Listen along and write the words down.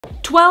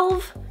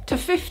12 to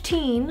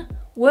 15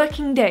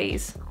 working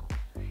days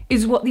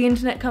is what the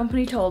internet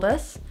company told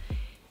us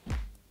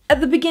at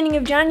the beginning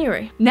of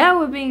January. Now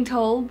we're being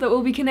told that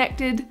we'll be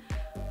connected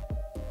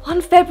on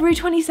February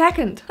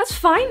 22nd. That's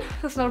fine.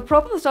 That's not a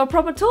problem. That's not a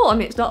problem at all. I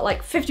mean, it's not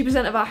like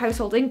 50% of our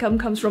household income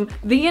comes from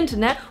the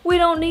internet. We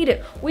don't need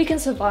it. We can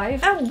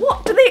survive. And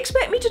what do they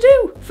expect me to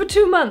do for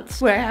 2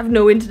 months where I have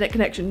no internet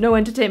connection, no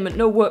entertainment,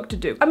 no work to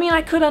do? I mean,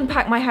 I could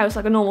unpack my house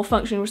like a normal,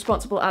 functioning,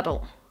 responsible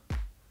adult.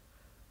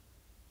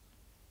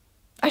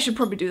 I should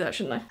probably do that,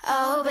 shouldn't I?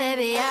 Oh,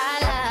 baby, I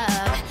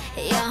love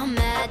your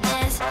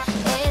madness.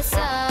 It's so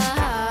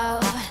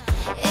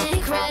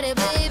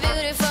incredibly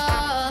beautiful.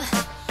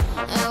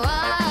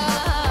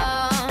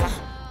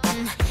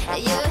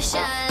 You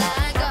shine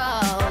like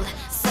gold,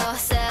 so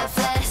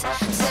selfless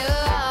to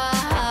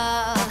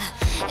all.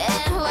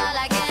 And while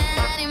I can't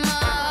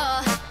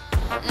anymore,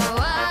 no.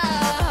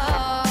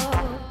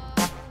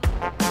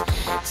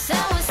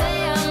 Someone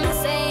say I'm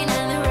insane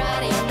and they're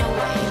right in the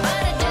way,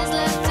 but I just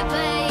love to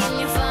play in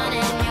your fun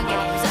and your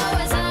games.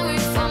 Always hungry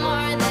for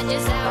more, that's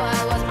just how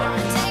I was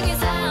born. Take me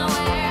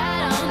somewhere I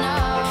don't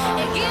know,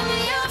 and give me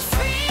your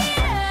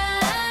freedom.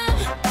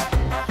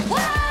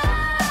 Whoa,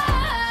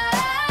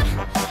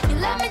 you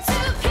love me to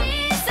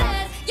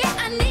pieces, yeah,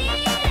 I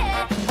need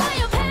it. For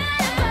your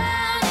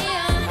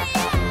pandemonium.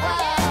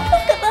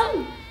 Look at them!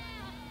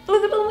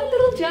 Look at all my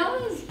little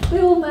jars. They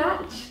all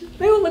match.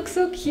 They all look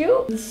so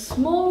cute. The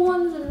small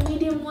ones and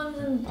medium ones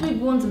and big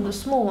ones, and the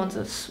small ones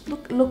are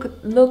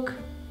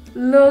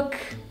look.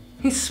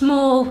 He's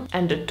small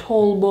and a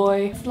tall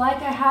boy. It's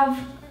like I have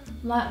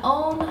my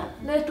own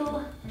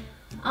little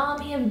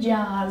army of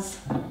jars.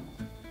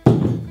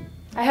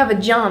 I have a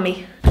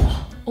jarmy.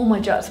 All my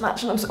jars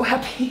match and I'm so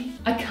happy.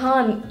 I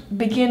can't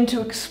begin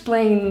to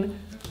explain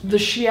the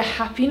sheer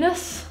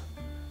happiness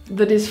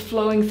that is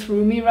flowing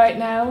through me right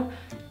now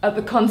at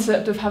the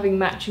concept of having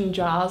matching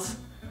jars.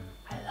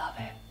 I love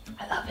it.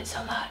 I love it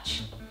so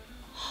much.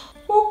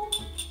 Woo.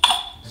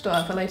 Store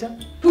that for later.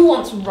 Who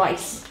wants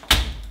rice?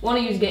 One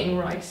of you's getting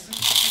rice.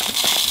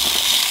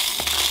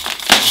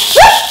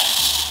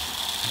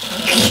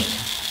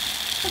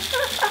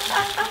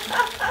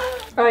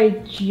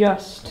 I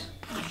just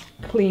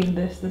cleaned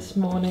this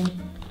morning.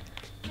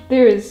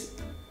 There is...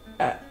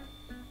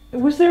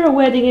 was there a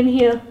wedding in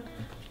here?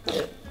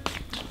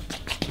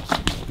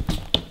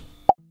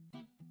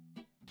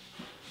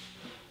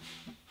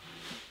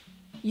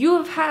 You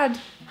have had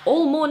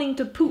all morning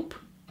to poop.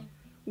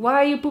 Why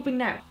are you pooping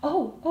now?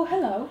 Oh,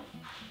 hello.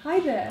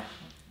 Hi there.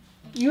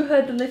 You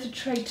heard the litter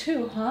tray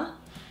too, huh?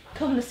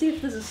 Come to see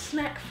if there's a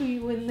snack for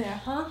you in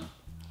there, huh?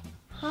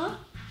 Huh?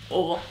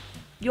 Oh,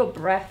 your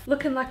breath.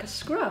 Looking like a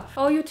scruff.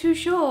 Oh, you're too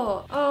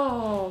short.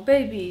 Oh,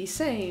 baby,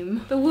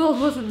 same. The world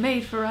wasn't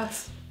made for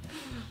us.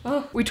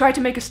 Oh. We tried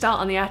to make a start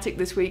on the attic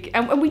this week,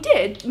 and we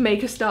did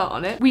make a start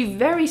on it. We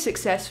very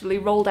successfully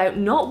rolled out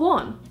not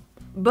one,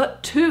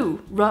 but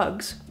 2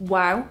 rugs.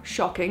 Wow,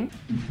 shocking.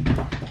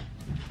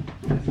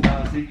 It's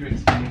our secret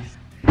space.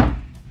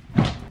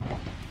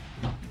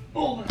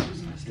 Oh, that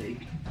was a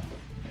mistake.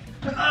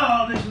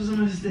 Oh, this was a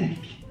mistake.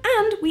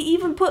 And we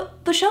even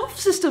put the shelf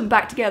system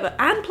back together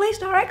and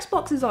placed our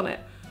Xboxes on it.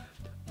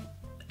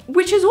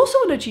 Which is also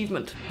an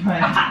achievement.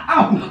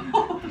 Ow!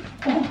 Oh.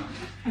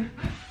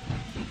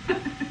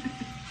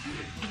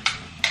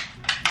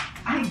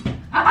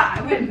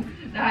 I win.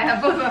 I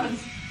have both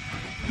weapons.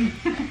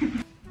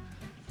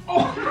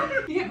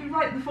 Oh! You hit me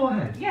right in the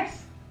forehead.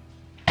 Yes.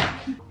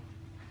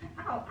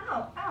 Ow,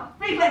 ow, ow.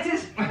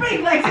 Reflexes!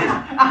 Reflexes!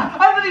 I'm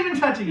not even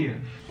touching you.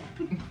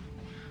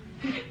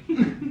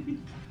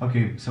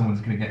 Okay,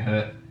 someone's gonna get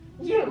hurt.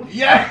 You.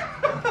 Yeah!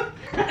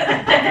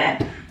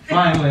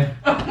 Finally.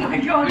 Oh my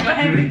god, you're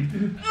heavy.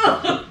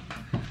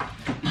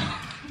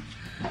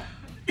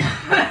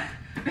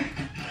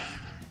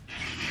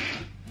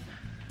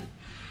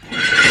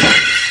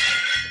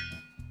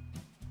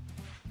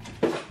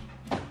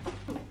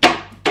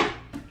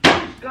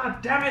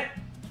 God damn it!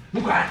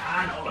 Look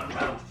at Arnold and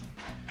Ralph.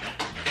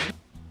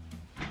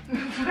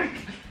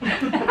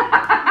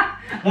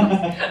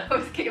 I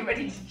was getting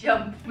ready to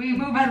jump. We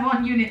move at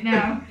 1 unit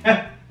now.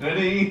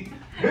 Ready?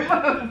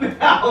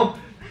 Ow!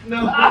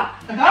 No!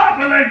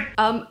 Happening!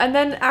 And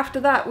then after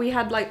that we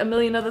had like a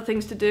million other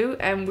things to do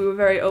and we were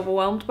very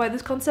overwhelmed by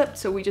this concept,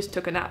 so we just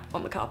took a nap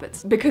on the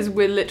carpets because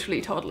we're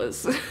literally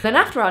toddlers. Then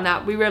after our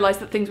nap we realized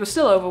that things were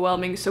still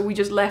overwhelming, so we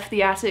just left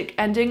the attic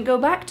and didn't go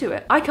back to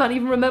it. I can't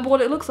even remember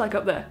what it looks like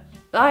up there.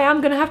 I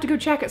am gonna have to go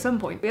check at some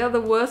point. We are the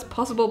worst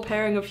possible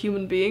pairing of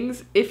human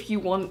beings if you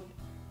want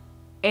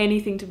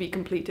anything to be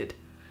completed.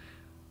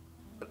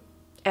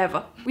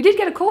 Ever. We did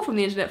get a call from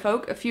the internet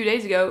folk a few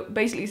days ago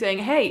basically saying,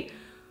 hey,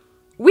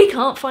 we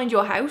can't find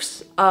your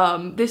house.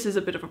 This is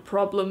a bit of a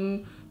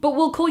problem. but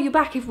we'll call you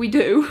back if we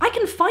do. I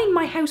can find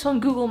my house on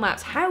Google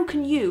Maps. How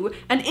can you,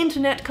 an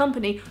internet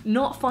company,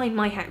 not find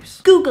my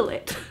house? Google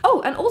it.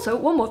 Oh, and also,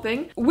 one more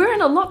thing. We're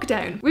in a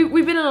lockdown.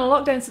 We've been in a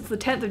lockdown since the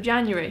 10th of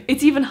January.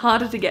 It's even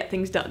harder to get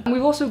things done. And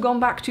we've also gone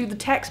back to the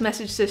text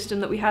message system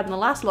that we had in the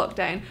last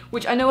lockdown,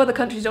 which I know other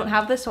countries don't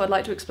have this, so I'd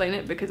like to explain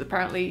it because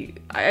apparently,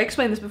 I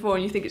explained this before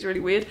and you think it's really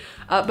weird,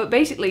 but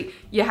basically,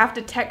 you have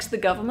to text the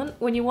government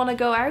when you want to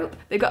go out.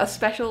 They've got a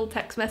special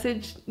text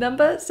message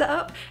number set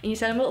up, and you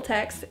send them a little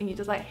text, and you're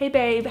just like, hey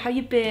babe, how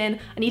you been?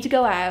 I need to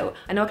go out.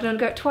 I know I can only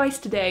go out twice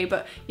today,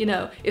 but you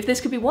know, if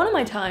this could be one of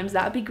my times,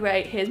 that'd be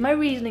great. Here's my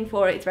reasoning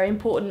for it. It's very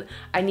important.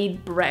 I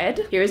need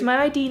bread. Here is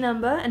my ID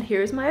number, and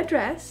here is my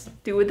address.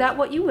 Do with that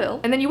what you will.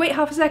 And then you wait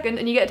half a second,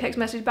 and you get a text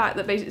message back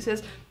that basically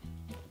says,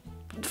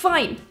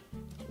 fine.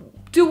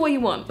 Do what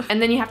you want.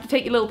 And then you have to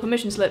take your little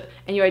permission slip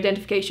and your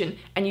identification,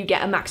 and you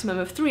get a maximum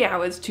of 3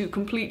 hours to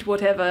complete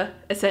whatever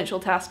essential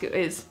task it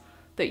is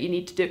that you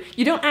need to do.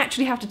 You don't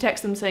actually have to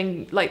text them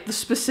saying like the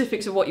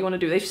specifics of what you want to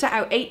do. They've set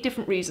out 8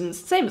 different reasons,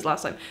 same as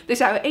last time. They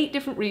set out 8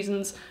 different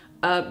reasons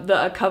that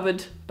are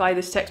covered by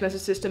this text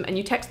message system, and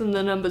you text them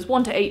the numbers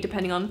 1 to 8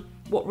 depending on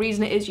what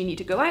reason it is you need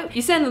to go out.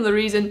 You send them the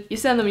reason, you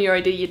send them your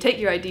ID, you take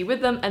your ID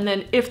with them, and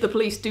then if the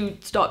police do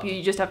stop you,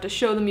 you just have to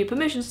show them your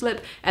permission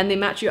slip, and they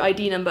match your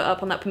ID number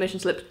up on that permission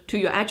slip to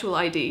your actual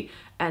ID,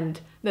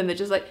 and then they're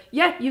just like,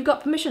 yeah, you've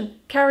got permission,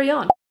 carry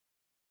on.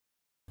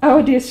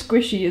 Our dear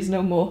Squishy is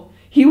no more.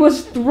 He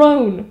was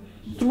thrown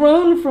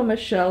from a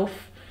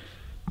shelf,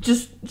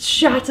 just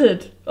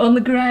shattered on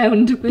the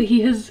ground, where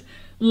he has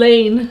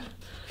lain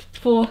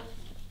for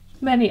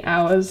many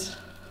hours.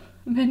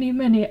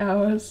 Many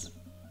hours.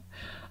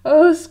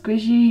 Oh,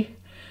 Squishy,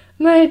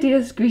 my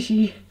dear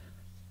Squishy,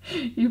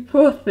 you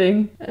poor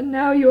thing, and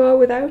now you are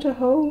without a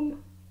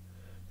home.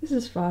 This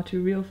is far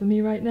too real for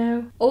me right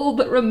now. All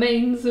that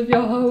remains of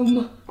your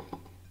home,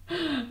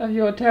 of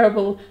your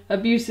terrible,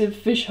 abusive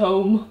fish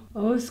home.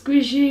 Oh,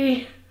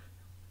 Squishy.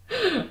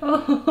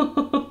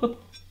 Oh,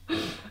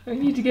 I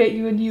need to get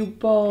you a new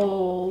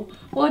bowl.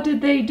 What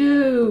did they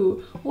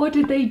do? What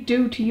did they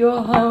do to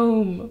your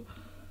home?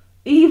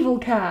 Evil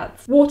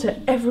cats. Water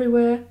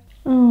everywhere.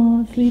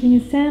 Oh, sleeping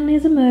as soundly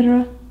as a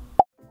murderer.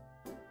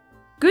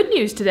 Good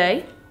news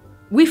today.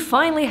 We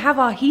finally have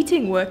our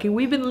heating working.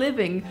 We've been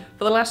living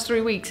for the last 3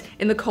 weeks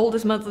in the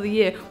coldest month of the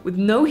year with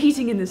no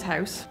heating in this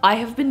house. I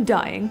have been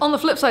dying. On the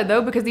flip side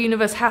though, because the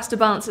universe has to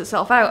balance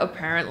itself out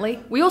apparently,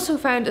 we also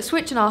found a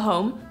switch in our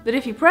home that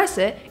if you press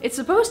it, it's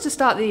supposed to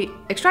start the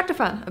extractor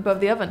fan above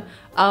the oven.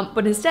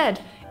 But instead,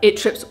 it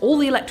trips all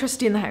the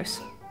electricity in the house.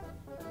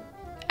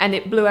 And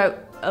it blew out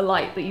a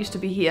light that used to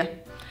be here.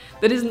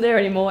 That isn't there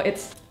anymore.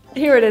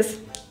 Here it is.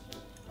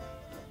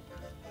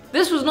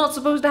 This was not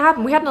supposed to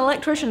happen. We had an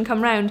electrician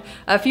come round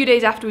a few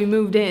days after we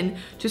moved in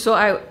to sort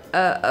out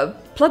a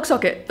plug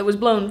socket that was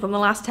blown from the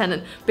last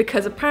tenant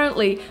because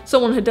apparently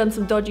someone had done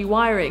some dodgy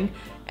wiring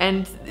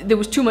and there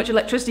was too much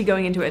electricity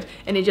going into it,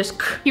 and it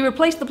just... He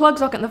replaced the plug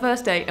socket on the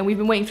first day, and we've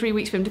been waiting 3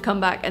 weeks for him to come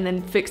back and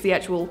then fix the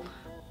actual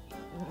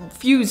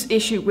fuse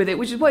issue with it,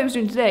 which is what he was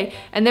doing today.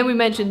 And then we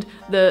mentioned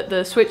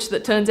the switch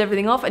that turns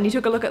everything off, and he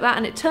took a look at that,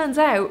 and it turns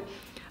out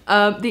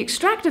the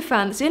extractor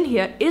fan that's in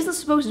here isn't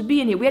supposed to be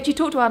in here. We actually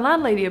talked to our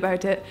landlady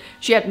about it.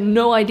 She had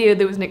no idea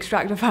there was an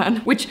extractor fan,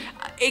 which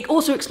it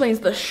also explains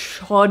the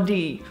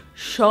shoddy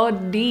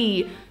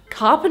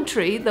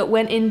carpentry that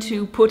went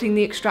into putting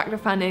the extractor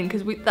fan in,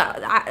 because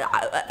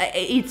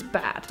it's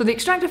bad. So the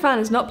extractor fan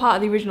is not part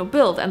of the original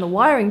build, and the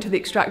wiring to the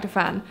extractor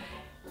fan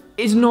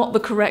is not the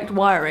correct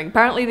wiring.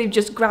 Apparently they've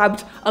just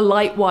grabbed a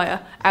light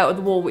wire out of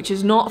the wall, which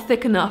is not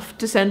thick enough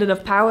to send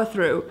enough power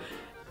through,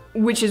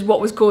 which is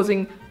what was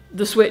causing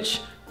the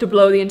switch to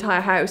blow the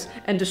entire house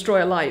and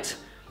destroy a light.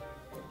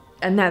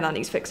 And now that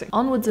needs fixing.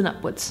 Onwards and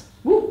upwards.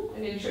 Woo! I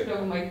nearly tripped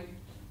over my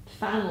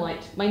fan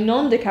light. My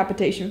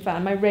non-decapitation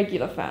fan, my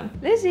regular fan.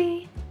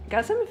 Lizzie,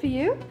 got something for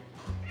you?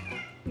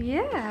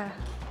 Yeah.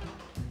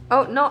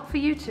 Oh, not for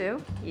you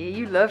too. Yeah,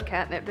 you love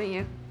catnip, don't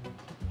you?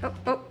 Oh,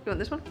 you want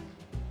this one?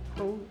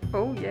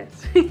 Oh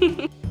yes.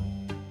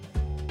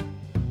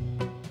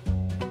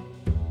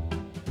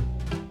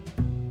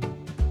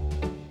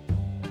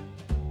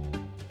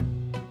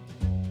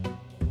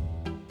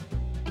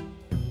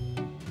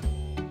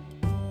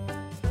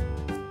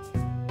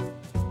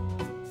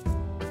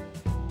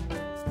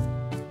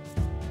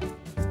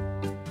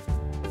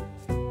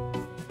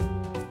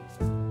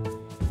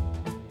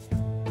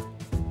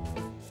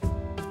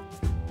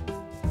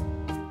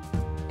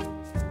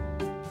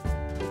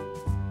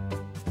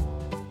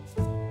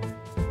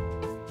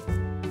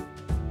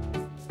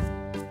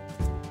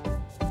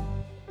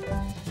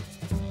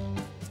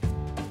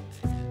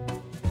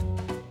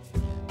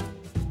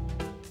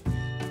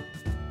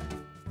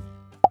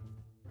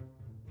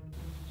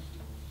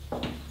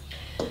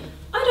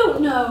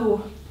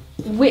 Know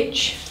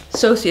which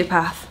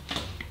sociopath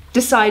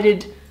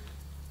decided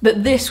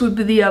that this would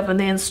be the oven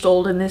they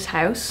installed in this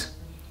house,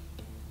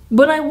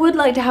 but I would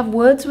like to have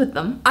words with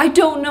them. I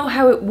don't know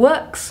how it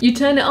works. You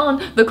turn it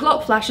on, the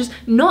clock flashes,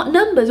 not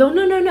numbers. Oh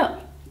no,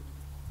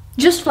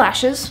 just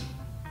flashes.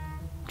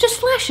 just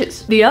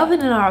flashes. The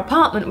oven in our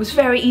apartment was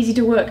very easy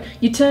to work.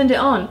 You turned it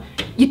on,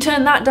 you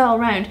turned that dial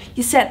around,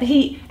 you set the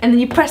heat, and then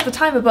you press the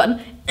timer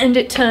button and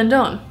it turned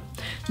on.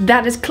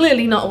 That is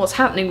clearly not what's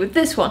happening with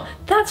this one.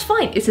 That's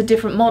fine, it's a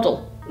different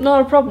model.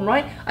 Not a problem,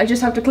 right? I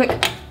just have to click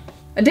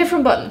a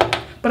different button.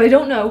 But I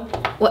don't know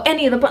what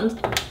any of the buttons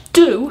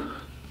do,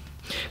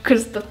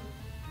 because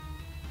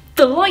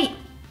the light,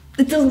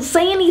 it doesn't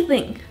say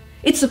anything.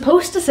 It's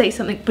supposed to say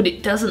something, but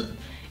it doesn't.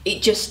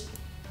 It just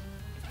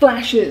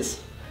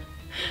flashes.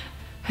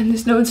 And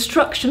there's no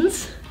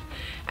instructions.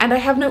 And I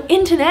have no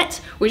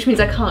internet, which means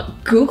I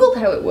can't Google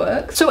how it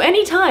works. So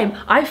anytime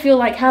I feel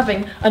like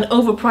having an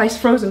overpriced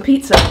frozen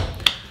pizza,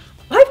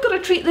 I've got to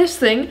treat this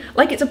thing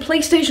like it's a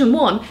PlayStation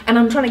 1 and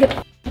I'm trying to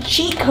get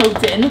cheat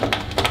codes in.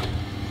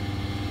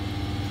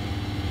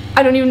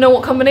 I don't even know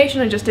what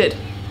combination I just did.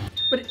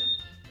 But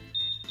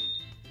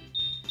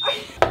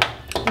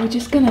we're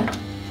just gonna...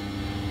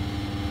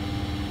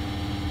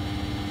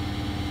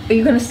 Are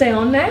you gonna stay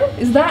on now?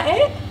 Is that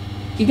it?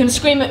 You're gonna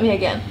scream at me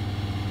again?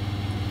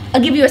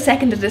 I'll give you a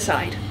second to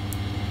decide.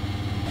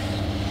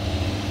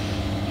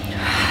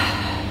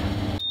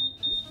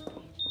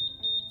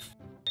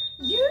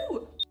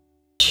 You!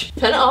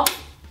 Turn it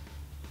off.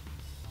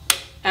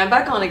 And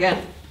back on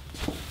again.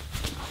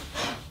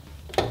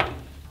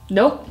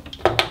 Nope.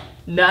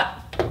 Nah.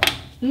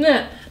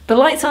 Nah. The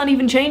lights aren't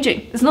even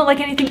changing. It's not like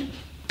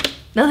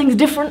nothing's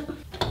different.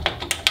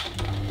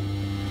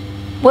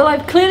 Well,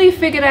 I've clearly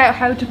figured out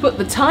how to put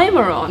the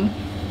timer on.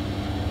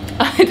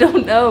 I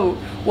don't know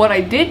what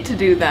I did to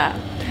do that,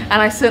 and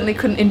I certainly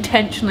couldn't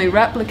intentionally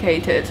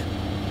replicate it.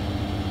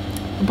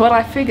 But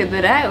I figured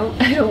that out.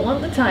 I don't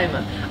want the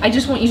timer. I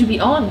just want you to be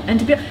on and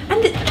to be.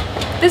 And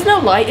there's no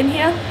light in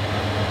here,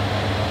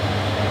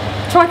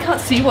 so I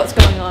can't see what's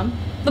going on.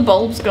 The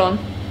bulb's gone.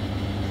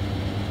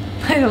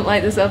 I don't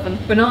like this oven.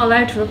 We're not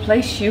allowed to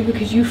replace you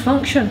because you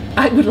function.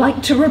 I would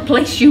like to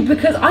replace you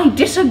because I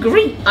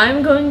disagree.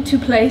 I'm going to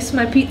place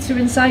my pizza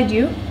inside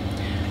you.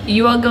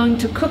 You are going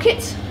to cook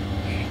it.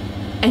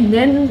 And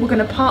then we're going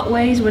to part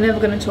ways. We're never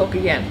going to talk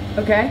again.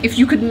 Okay? If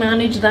you could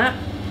manage that,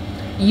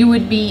 you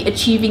would be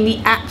achieving the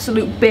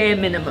absolute bare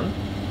minimum.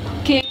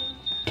 Okay?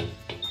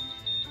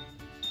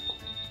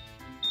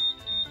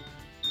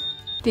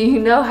 Do you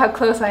know how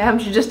close I am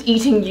to just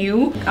eating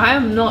you? I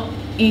am not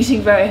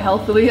eating very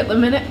healthily at the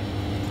minute.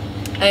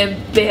 I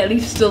am barely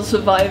still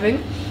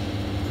surviving.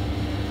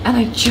 And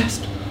I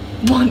just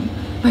want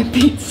my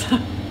pizza.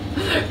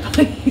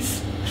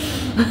 Please.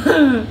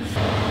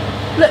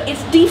 Look,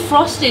 it's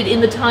defrosted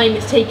in the time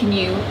it's taken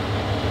you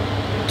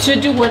to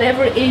do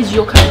whatever it is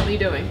you're currently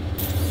doing.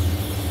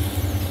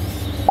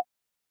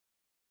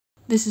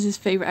 This is his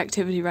favourite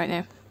activity right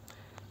now.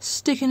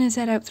 Sticking his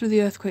head out through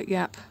the earthquake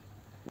gap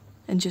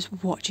and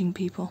just watching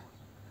people.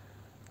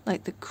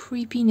 Like the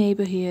creepy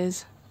neighbour he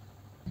is.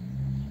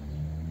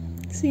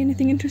 See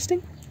anything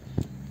interesting?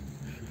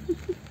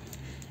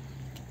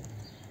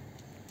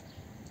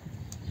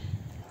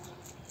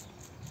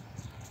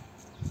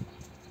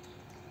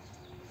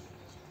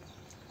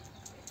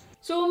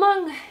 So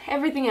among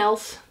everything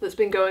else that's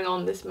been going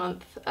on this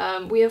month,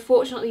 we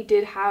unfortunately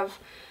did have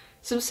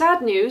some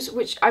sad news,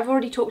 which I've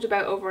already talked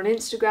about over on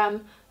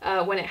Instagram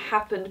when it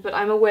happened, but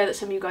I'm aware that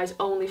some of you guys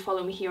only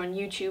follow me here on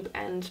YouTube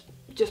and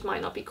just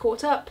might not be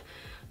caught up.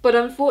 But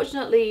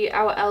unfortunately,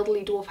 our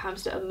elderly dwarf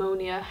hamster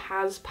Ammonia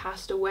has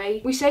passed away.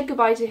 We said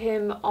goodbye to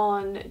him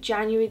on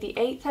January the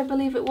 8th, I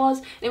believe it was.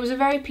 And it was a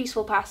very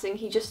peaceful passing.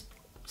 He just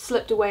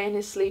slipped away in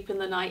his sleep in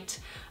the night.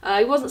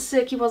 He wasn't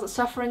sick, he wasn't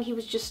suffering, he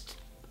was just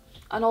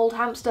an old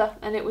hamster,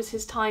 and it was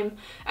his time.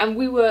 And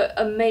we were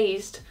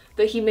amazed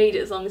that he made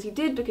it as long as he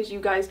did, because you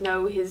guys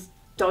know his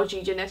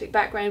dodgy genetic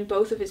background.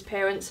 Both of his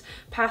parents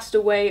passed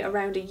away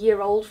around a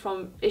year old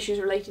from issues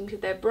relating to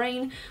their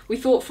brain. We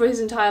thought for his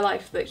entire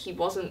life that he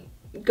wasn't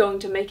going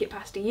to make it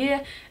past a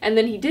year, and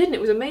then he did, and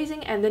it was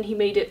amazing. And then he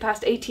made it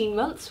past 18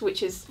 months,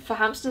 which is, for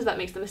hamsters, that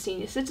makes them a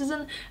senior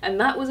citizen, and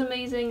that was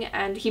amazing.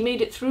 And he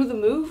made it through the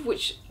move,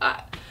 which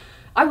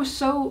I was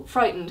so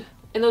frightened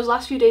in those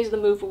last few days of the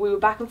move, where we were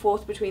back and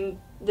forth between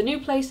the new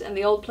place and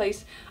the old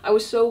place. I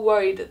was so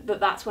worried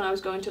that that's when I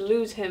was going to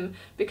lose him,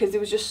 because there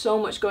was just so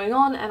much going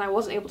on and I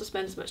wasn't able to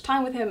spend as much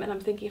time with him. And I'm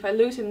thinking, if I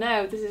lose him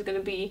now, this is going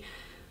to be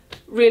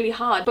really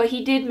hard. But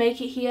he did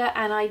make it here,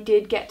 and I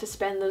did get to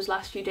spend those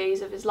last few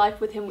days of his life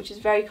with him, which is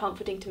very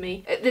comforting to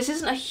me. This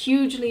isn't a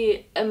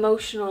hugely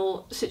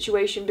emotional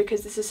situation,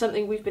 because this is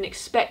something we've been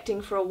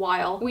expecting for a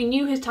while. We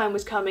knew his time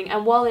was coming,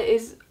 and while it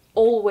is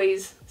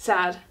always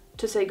sad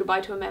to say goodbye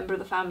to a member of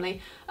the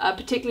family,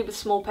 particularly with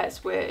small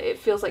pets where it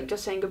feels like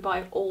just saying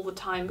goodbye all the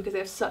time because they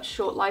have such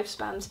short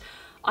lifespans,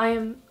 I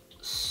am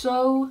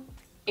so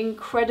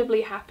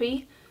incredibly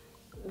happy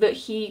that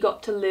he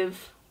got to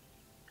live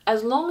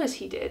as long as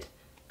he did,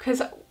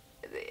 because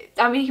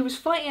I mean, he was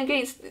fighting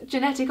against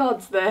genetic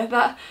odds there.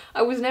 That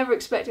I was never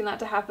expecting that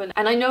to happen.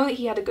 And I know that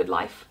he had a good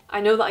life.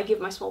 I know that I give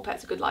my small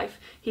pets a good life.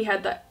 He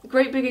had that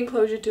great big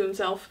enclosure to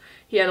himself.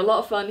 He had a lot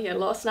of fun, he had a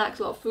lot of snacks,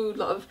 a lot of food, a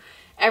lot of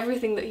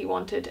everything that he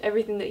wanted,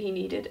 everything that he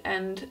needed,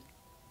 and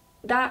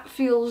that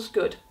feels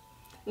good.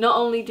 not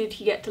only did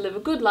he get to live a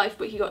good life,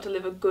 but he got to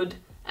live a good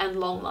and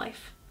long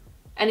life.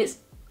 And it's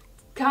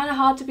kind of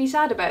hard to be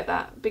sad about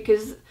that,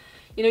 because,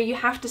 you know, you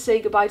have to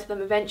say goodbye to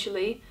them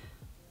eventually.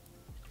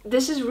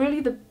 This is really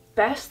the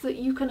best that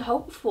you can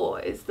hope for,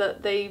 is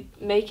that they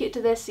make it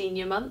to their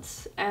senior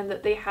months and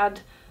that they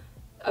had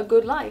a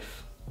good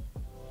life.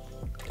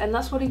 And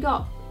that's what he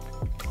got.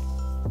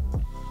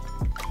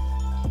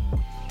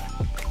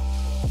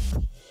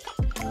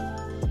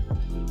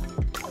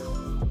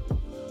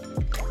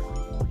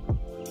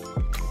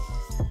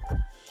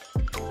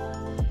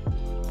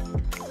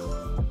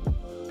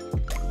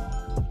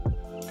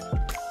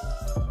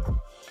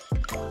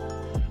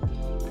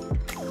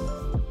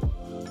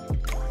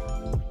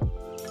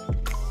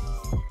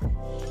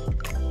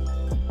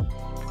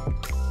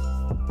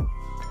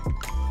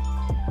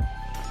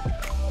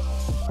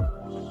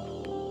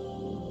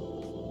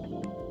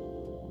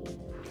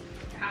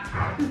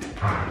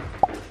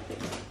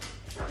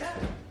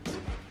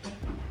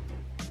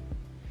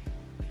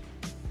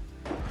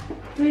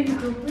 There you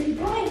go, pretty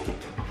boy.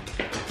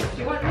 Do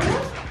you want more?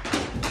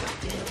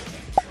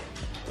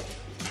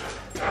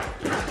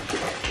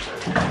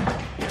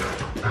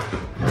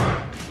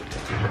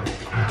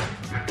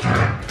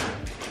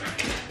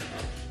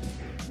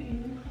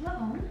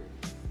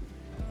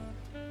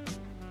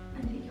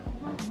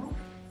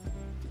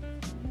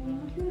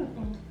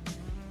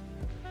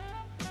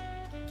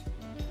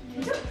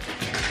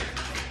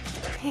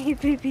 Hey,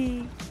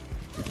 baby.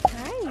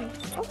 Hi.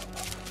 Oh.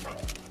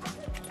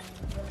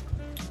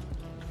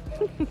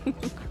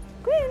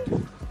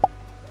 Gwen.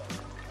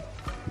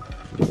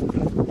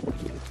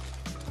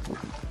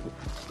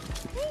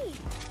 Hey.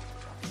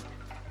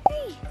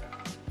 Hey.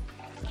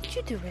 What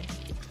you doing?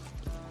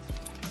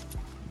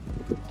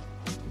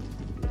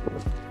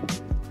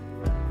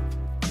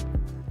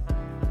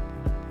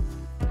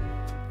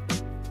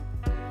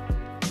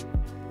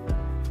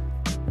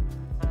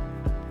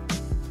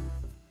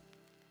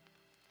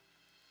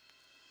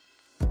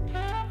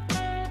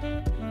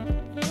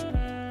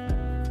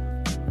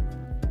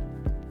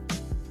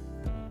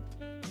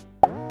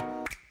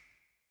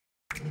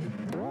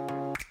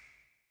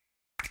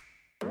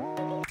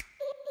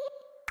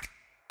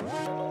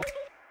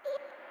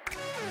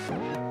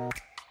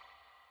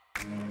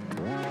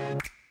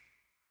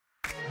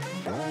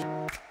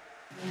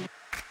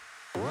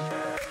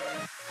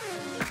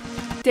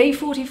 Day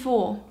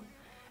 44,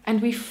 and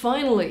we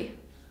finally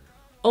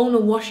own a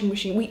washing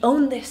machine. We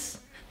own this.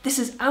 This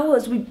is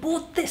ours. We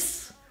bought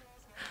this.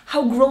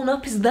 How grown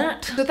up is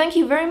that? So thank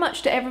you very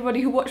much to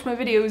everybody who watched my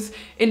videos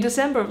in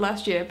December of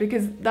last year,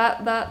 because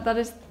that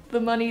is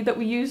the money that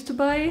we used to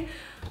buy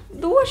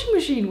the washing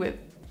machine with.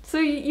 So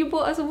you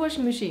bought us a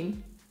washing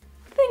machine.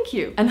 Thank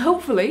you. And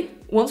hopefully,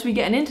 once we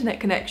get an internet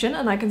connection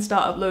and I can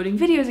start uploading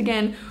videos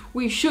again,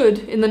 we should,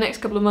 in the next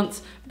couple of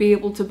months, be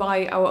able to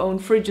buy our own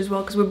fridge as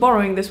well, because we're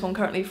borrowing this one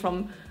currently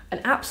from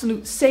an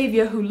absolute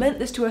saviour who lent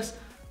this to us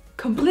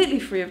completely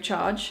free of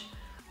charge.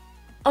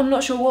 I'm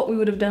not sure what we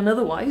would have done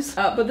otherwise,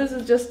 but this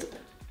is just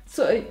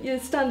sort of your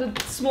standard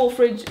small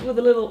fridge with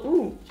a little,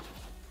 ooh,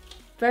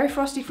 very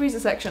frosty freezer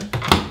section.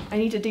 I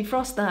need to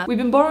defrost that. We've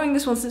been borrowing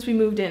this one since we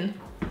moved in,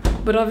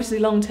 but obviously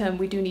long term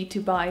we do need to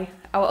buy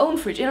our own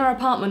fridge. In our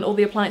apartment, all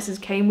the appliances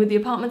came with the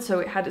apartment, so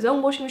it had its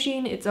own washing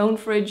machine, its own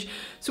fridge,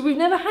 so we've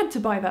never had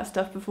to buy that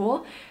stuff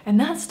before, and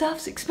that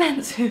stuff's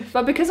expensive.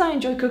 But because I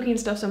enjoy cooking and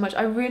stuff so much,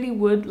 I really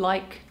would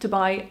like to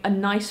buy a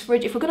nice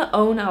fridge. If we're gonna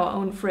own our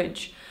own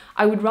fridge,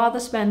 I would rather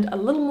spend a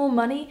little more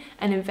money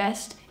and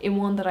invest in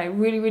one that I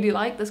really, really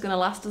like, that's gonna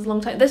last us a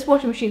long time. This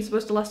washing machine is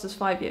supposed to last us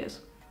 5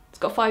 years. It's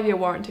got a 5-year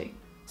warranty,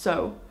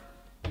 so,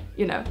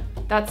 you know,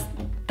 that's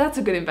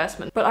a good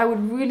investment. But I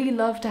would really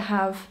love to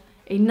have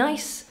a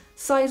nice,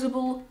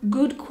 sizable,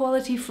 good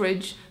quality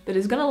fridge that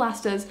is gonna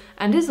last us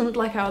and isn't,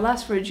 like our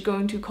last fridge,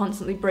 going to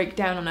constantly break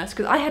down on us,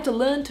 because I had to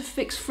learn to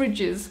fix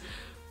fridges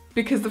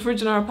because the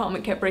fridge in our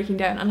apartment kept breaking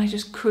down and I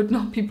just could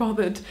not be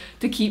bothered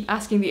to keep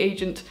asking the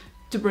agent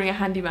to bring a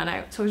handyman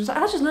out. So I was just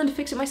like, I'll just learn to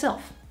fix it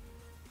myself.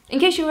 In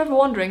case you're ever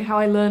wondering how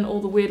I learn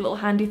all the weird little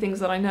handy things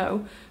that I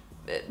know,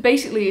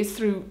 basically it's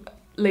through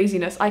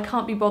laziness. I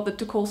can't be bothered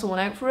to call someone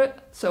out for it,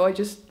 so I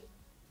just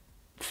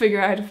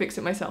figure out how to fix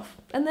it myself.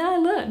 And then I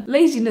learn.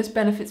 Laziness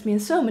benefits me in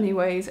so many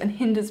ways and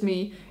hinders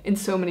me in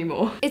so many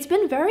more. It's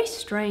been very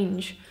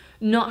strange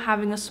not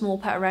having a small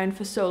pet around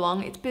for so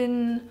long. It's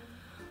been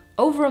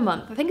over a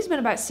month. I think it's been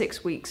about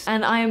 6 weeks.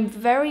 And I am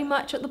very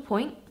much at the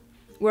point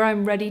where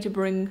I'm ready to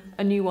bring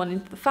a new one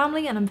into the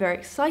family, and I'm very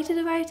excited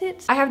about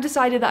it. I have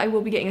decided that I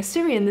will be getting a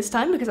Syrian this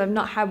time because I've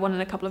not had one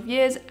in a couple of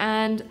years,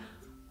 and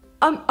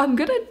I'm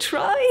gonna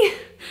try.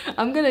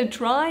 I'm gonna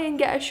try and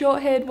get a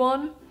short-haired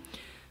one.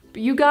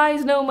 But you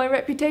guys know my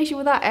reputation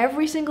with that.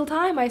 Every single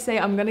time I say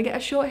I'm gonna get a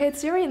short-haired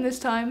Syrian this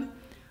time,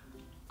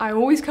 I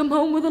always come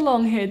home with a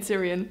long-haired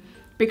Syrian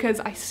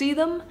because I see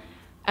them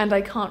and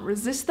I can't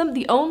resist them.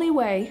 The only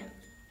way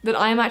that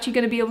I am actually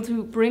gonna be able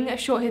to bring a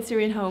short-haired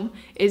Syrian home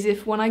is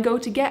if when I go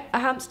to get a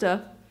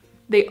hamster,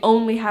 they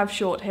only have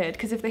short-haired,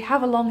 because if they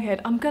have a long-haired,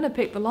 I'm gonna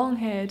pick the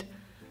long-haired.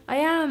 I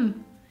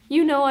am.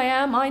 You know I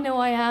am, I know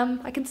I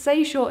am. I can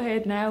say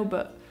short-haired now,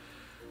 but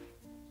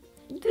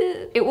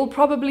it will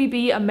probably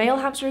be a male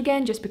hamster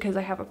again, just because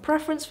I have a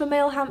preference for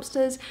male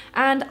hamsters,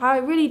 and I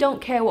really don't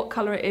care what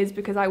colour it is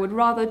because I would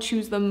rather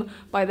choose them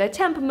by their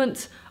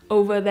temperament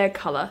over their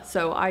colour.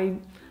 So I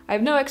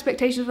have no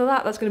expectations for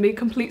that. That's going to be a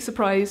complete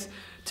surprise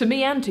to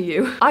me and to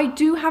you. I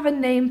do have a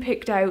name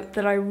picked out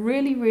that I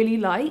really, really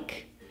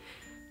like,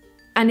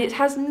 and it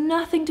has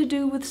nothing to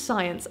do with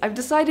science. I've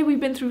decided we've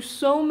been through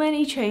so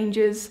many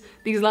changes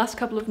these last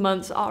couple of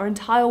months. Our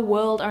entire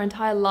world, our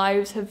entire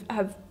lives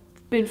have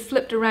been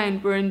flipped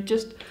around. We're in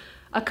just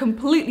a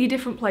completely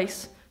different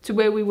place to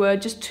where we were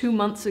just 2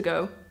 months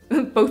ago,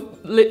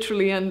 both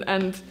literally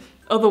and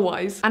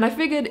otherwise. And I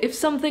figured if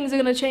some things are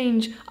gonna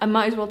change, I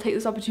might as well take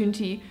this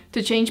opportunity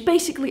to change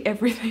basically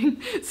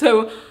everything.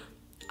 So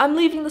I'm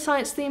leaving the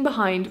science theme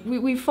behind.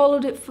 We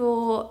followed it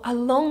for a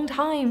long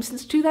time.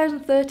 Since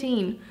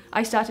 2013,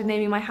 I started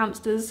naming my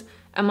hamsters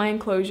and my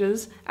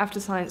enclosures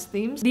after science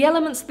themes. The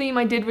elements theme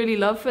I did really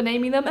love for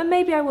naming them, and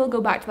maybe I will go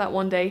back to that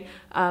one day,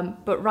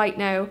 but right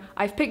now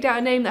I've picked out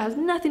a name that has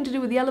nothing to do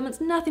with the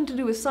elements, nothing to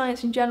do with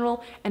science in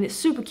general, and it's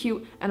super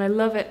cute and I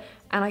love it,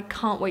 and I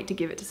can't wait to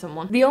give it to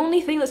someone. The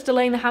only thing that's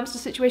delaying the hamster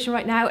situation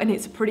right now, and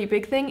it's a pretty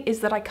big thing, is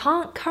that I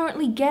can't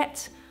currently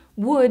get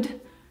wood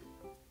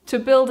to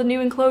build a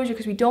new enclosure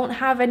because we don't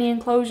have any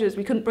enclosures.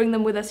 We couldn't bring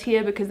them with us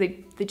here because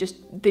they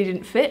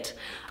didn't fit,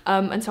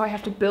 and so I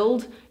have to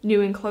build new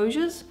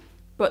enclosures.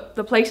 But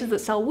the places that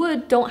sell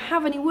wood don't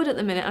have any wood at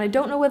the minute, and I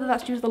don't know whether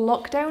that's due to the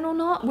lockdown or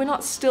not. We're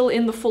not still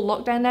in the full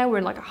lockdown now, we're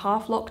in like a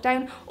half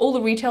lockdown. All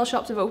the retail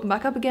shops have opened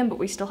back up again, but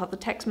we still have the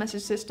text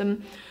message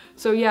system.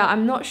 So yeah,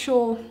 I'm not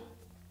sure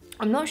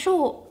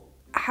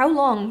how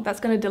long that's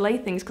going to delay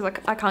things,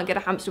 because I can't get a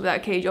hamster without a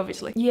cage,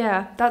 obviously.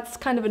 Yeah, that's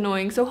kind of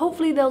annoying. So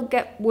hopefully they'll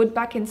get wood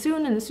back in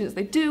soon, and as soon as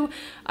they do,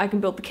 I can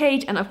build the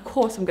cage, and of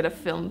course I'm going to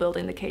film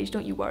building the cage,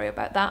 don't you worry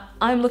about that.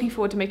 I'm looking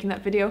forward to making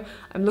that video.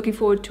 I'm looking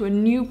forward to a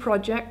new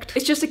project.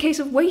 It's just a case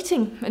of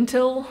waiting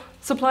until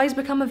supplies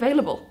become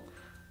available.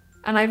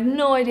 And I have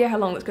no idea how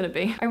long that's going to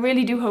be. I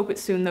really do hope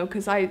it's soon though,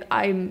 because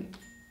I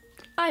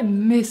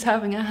miss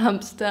having a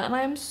hamster, and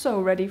I am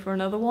so ready for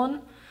another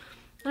one.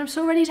 I'm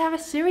so ready to have a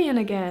Syrian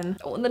again.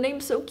 Oh, and the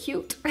name's so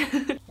cute.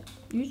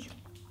 Thank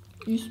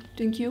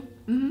you.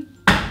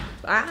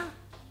 Ah,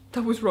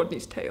 that was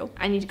Rodney's tail.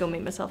 I need to go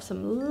make myself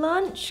some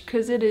lunch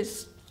because it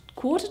is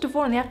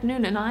 3:45 in the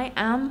afternoon and I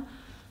am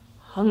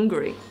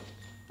hungry.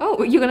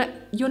 Oh,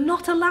 you're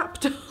not a lap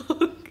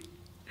dog.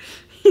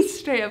 He's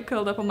straight up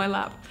curled up on my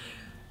lap.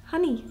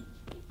 Honey,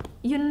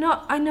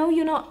 I know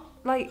you're not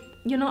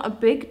a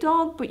big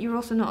dog, but you're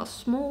also not a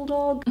small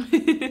dog.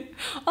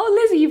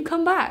 Oh, Lizzie, you've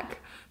come back.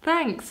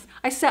 Thanks.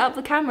 I set up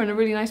the camera in a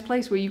really nice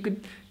place where you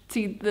could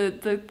see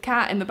the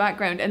cat in the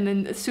background, and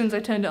then as soon as I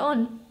turned it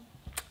on,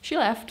 she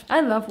left. I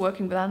love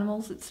working with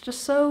animals. It's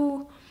just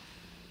so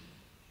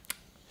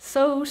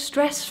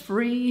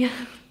stress-free,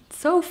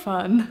 so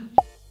fun.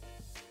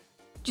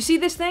 Do you see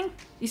this thing?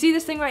 You see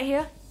this thing right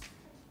here?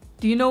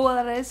 Do you know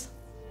what that is?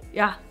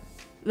 Yeah,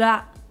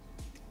 that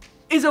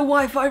is a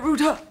Wi-Fi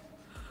router.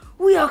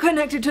 We are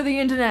connected to the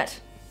internet.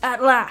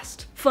 At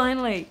last,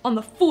 finally, on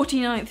the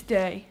 49th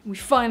day, we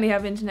finally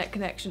have internet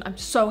connection. I'm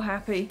so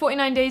happy.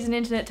 49 days in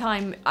internet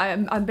time,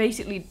 I'm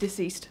basically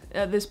deceased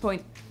at this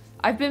point.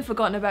 I've been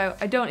forgotten about,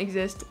 I don't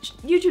exist.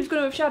 YouTube's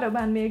gonna have shadow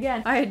banned me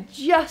again. I had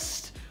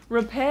just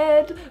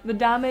repaired the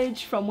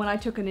damage from when I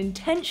took an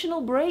intentional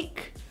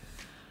break.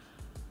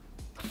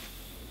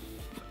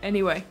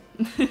 Anyway.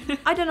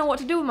 I don't know what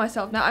to do with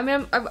myself now. I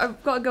mean,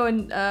 I've got to go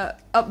and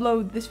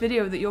upload this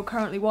video that you're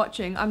currently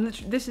watching.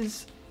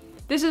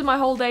 This is my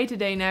whole day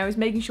today now, is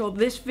making sure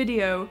this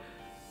video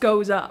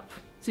goes up.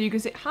 So you can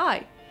say,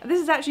 hi, this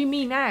is actually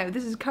me now.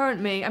 This is current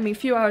me. I mean, a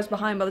few hours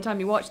behind by the time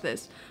you watch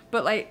this.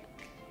 But like,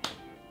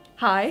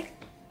 hi,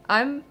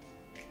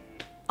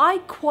 I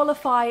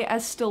qualify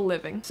as still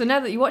living. So now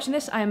that you're watching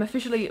this, I am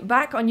officially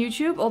back on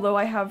YouTube, although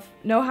I have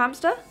no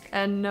hamster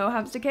and no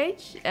hamster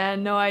cage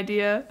and no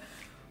idea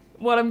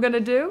what I'm gonna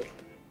do.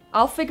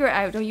 I'll figure it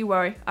out, don't you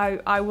worry.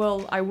 I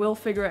will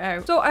figure it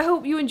out. So I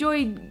hope you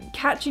enjoyed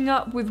catching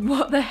up with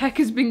what the heck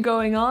has been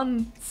going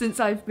on since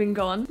I've been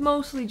gone.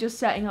 Mostly just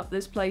setting up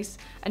this place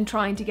and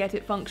trying to get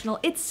it functional.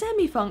 It's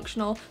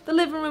semi-functional. The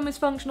living room is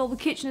functional, the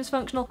kitchen is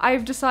functional.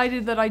 I've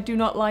decided that I do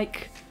not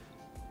like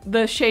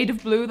the shade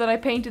of blue that I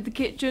painted the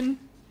kitchen,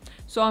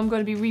 so I'm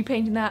going to be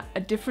repainting that a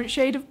different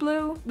shade of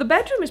blue. The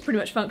bedroom is pretty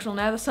much functional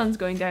now. The sun's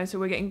going down, so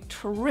we're getting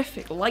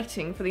terrific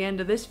lighting for the end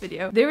of this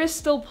video. There is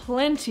still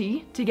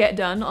plenty to get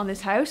done on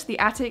this house. The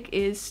attic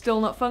is still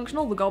not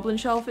functional. The goblin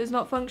shelf is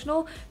not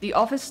functional. The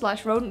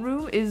office/rodent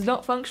room is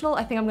not functional.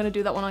 I think I'm going to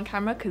do that one on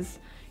camera because,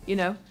 you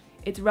know,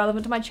 it's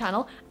relevant to my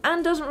channel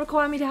and doesn't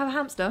require me to have a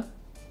hamster.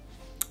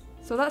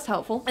 So that's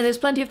helpful. And there's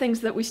plenty of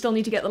things that we still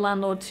need to get the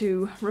landlord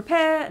to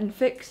repair and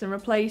fix and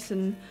replace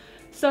and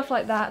stuff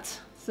like that.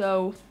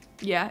 So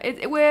yeah,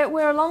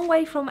 we're a long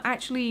way from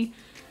actually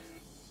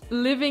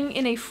living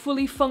in a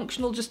fully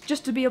functional,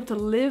 just to be able to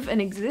live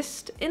and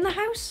exist in the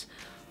house.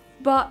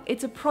 but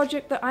it's a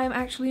project that I am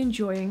actually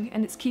enjoying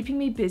and it's keeping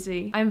me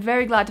busy. I'm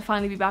very glad to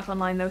finally be back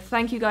online though.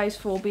 Thank you guys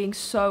for being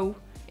so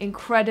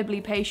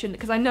incredibly patient,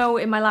 because I know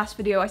in my last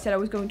video I said I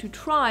was going to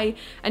try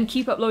and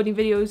keep uploading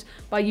videos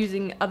by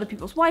using other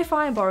people's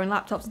Wi-Fi and borrowing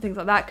laptops and things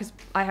like that, because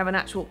I have an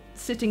actual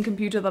sitting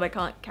computer that I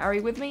can't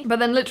carry with me. But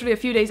then literally a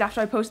few days after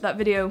I posted that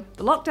video,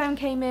 the lockdown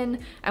came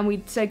in and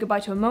we said goodbye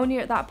to ammonia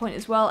at that point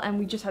as well, and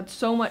we just had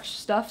so much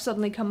stuff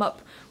suddenly come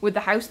up with the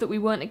house that we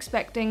weren't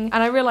expecting.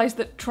 And I realized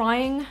that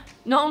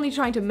not only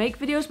trying to make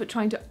videos, but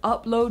trying to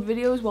upload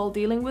videos while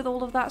dealing with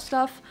all of that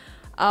stuff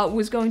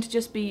was going to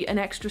just be an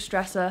extra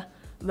stressor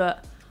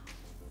that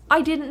I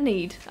didn't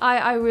need.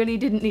 I really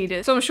didn't need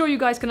it. So I'm sure you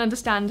guys can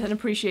understand and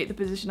appreciate the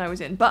position I was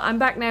in. But I'm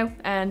back now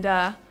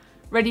and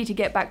ready to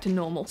get back to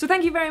normal. So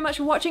thank you very much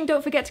for watching.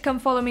 Don't forget to come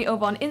follow me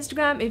over on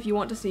Instagram if you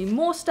want to see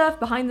more stuff,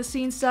 behind the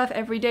scenes stuff,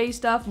 everyday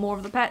stuff, more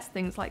of the pets,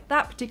 things like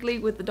that, particularly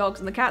with the dogs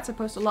and the cats. I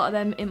post a lot of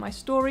them in my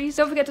stories.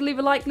 Don't forget to leave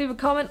a like, leave a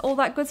comment, all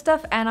that good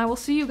stuff, and I will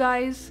see you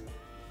guys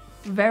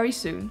very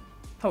soon.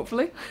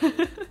 Hopefully.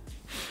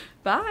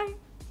 Bye.